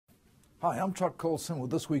Hi, I'm Chuck Colson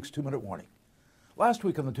with this week's 2-Minute Warning. Last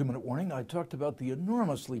week on the 2-Minute Warning, I talked about the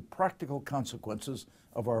enormously practical consequences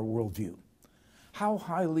of our worldview. How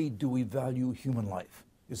highly do we value human life?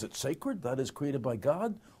 Is it sacred, that is, created by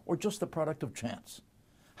God, or just the product of chance?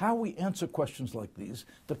 How we answer questions like these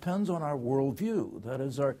depends on our worldview, that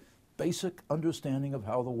is, our basic understanding of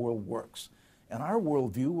how the world works. And our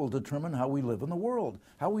worldview will determine how we live in the world,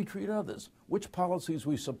 how we treat others, which policies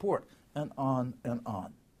we support, and on and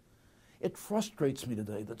on. It frustrates me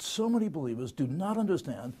today that so many believers do not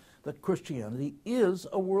understand that Christianity is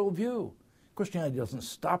a worldview. Christianity doesn't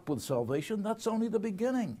stop with salvation, that's only the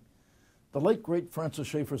beginning. The late, great Francis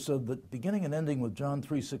Schaeffer said that beginning and ending with John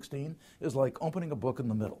 3:16 is like opening a book in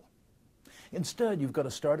the middle. Instead, you've got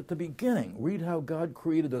to start at the beginning. Read how God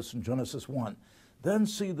created us in Genesis 1. Then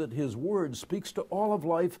see that His Word speaks to all of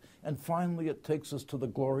life, and finally it takes us to the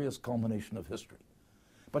glorious culmination of history.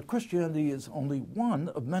 But Christianity is only one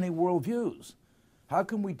of many worldviews. How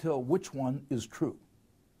can we tell which one is true?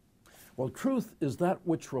 Well, truth is that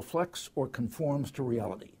which reflects or conforms to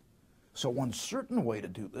reality. So one certain way to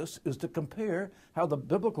do this is to compare how the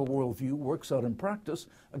biblical worldview works out in practice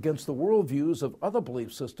against the worldviews of other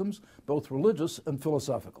belief systems, both religious and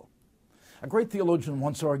philosophical. A great theologian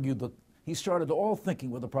once argued that he started all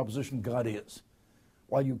thinking with the proposition God is.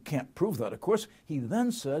 While you can't prove that, of course, he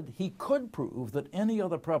then said he could prove that any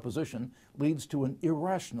other proposition leads to an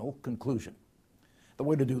irrational conclusion. The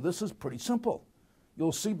way to do this is pretty simple.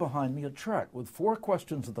 You'll see behind me a chart with 4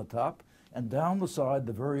 questions at the top and down the side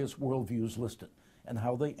the various worldviews listed and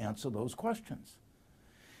how they answer those questions.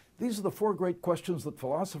 These are the 4 great questions that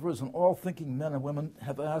philosophers and all thinking men and women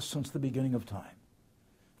have asked since the beginning of time.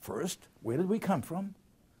 First, where did we come from?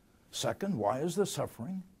 Second, why is there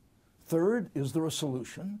suffering? Third, is there a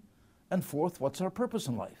solution? And fourth, what's our purpose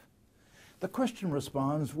in life? The Christian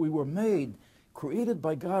responds, we were made, created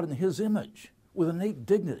by God in His image, with innate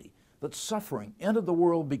dignity, that suffering entered the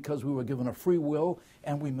world because we were given a free will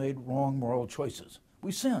and we made wrong moral choices.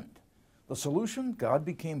 We sinned. The solution? God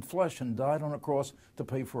became flesh and died on a cross to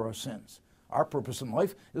pay for our sins. Our purpose in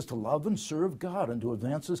life is to love and serve God and to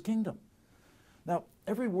advance His kingdom. Now,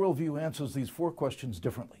 every worldview answers these 4 questions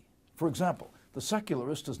differently. For example, the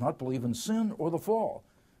secularist does not believe in sin or the fall,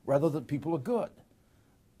 rather that people are good.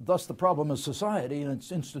 Thus, the problem is society and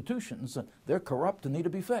its institutions, and they're corrupt and need to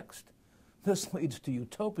be fixed. This leads to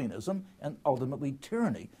utopianism and ultimately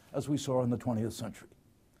tyranny, as we saw in the 20th century.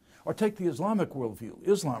 Or take the Islamic worldview.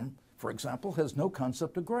 Islam, for example, has no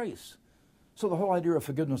concept of grace. So the whole idea of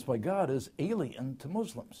forgiveness by God is alien to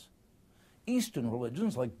Muslims. Eastern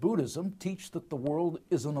religions, like Buddhism, teach that the world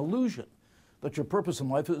is an illusion, that your purpose in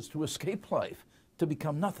life is to escape life, to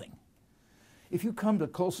become nothing. If you come to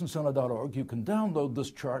colsoncenter.org, you can download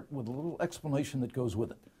this chart with a little explanation that goes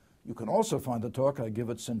with it. You can also find the talk I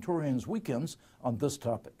give at Centurions Weekends on this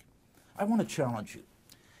topic. I want to challenge you.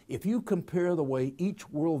 If you compare the way each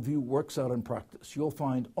worldview works out in practice, you'll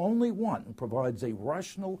find only one provides a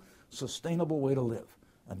rational, sustainable way to live.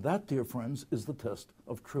 And that, dear friends, is the test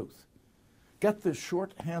of truth. Get this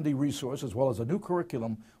short, handy resource as well as a new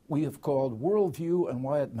curriculum we have called Worldview and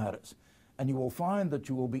Why It Matters. And you will find that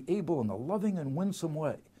you will be able, in a loving and winsome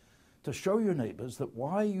way, to show your neighbors that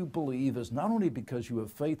why you believe is not only because you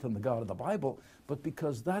have faith in the God of the Bible, but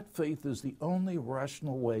because that faith is the only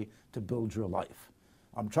rational way to build your life.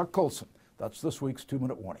 I'm Chuck Colson. That's this week's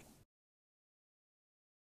 2-Minute Warning.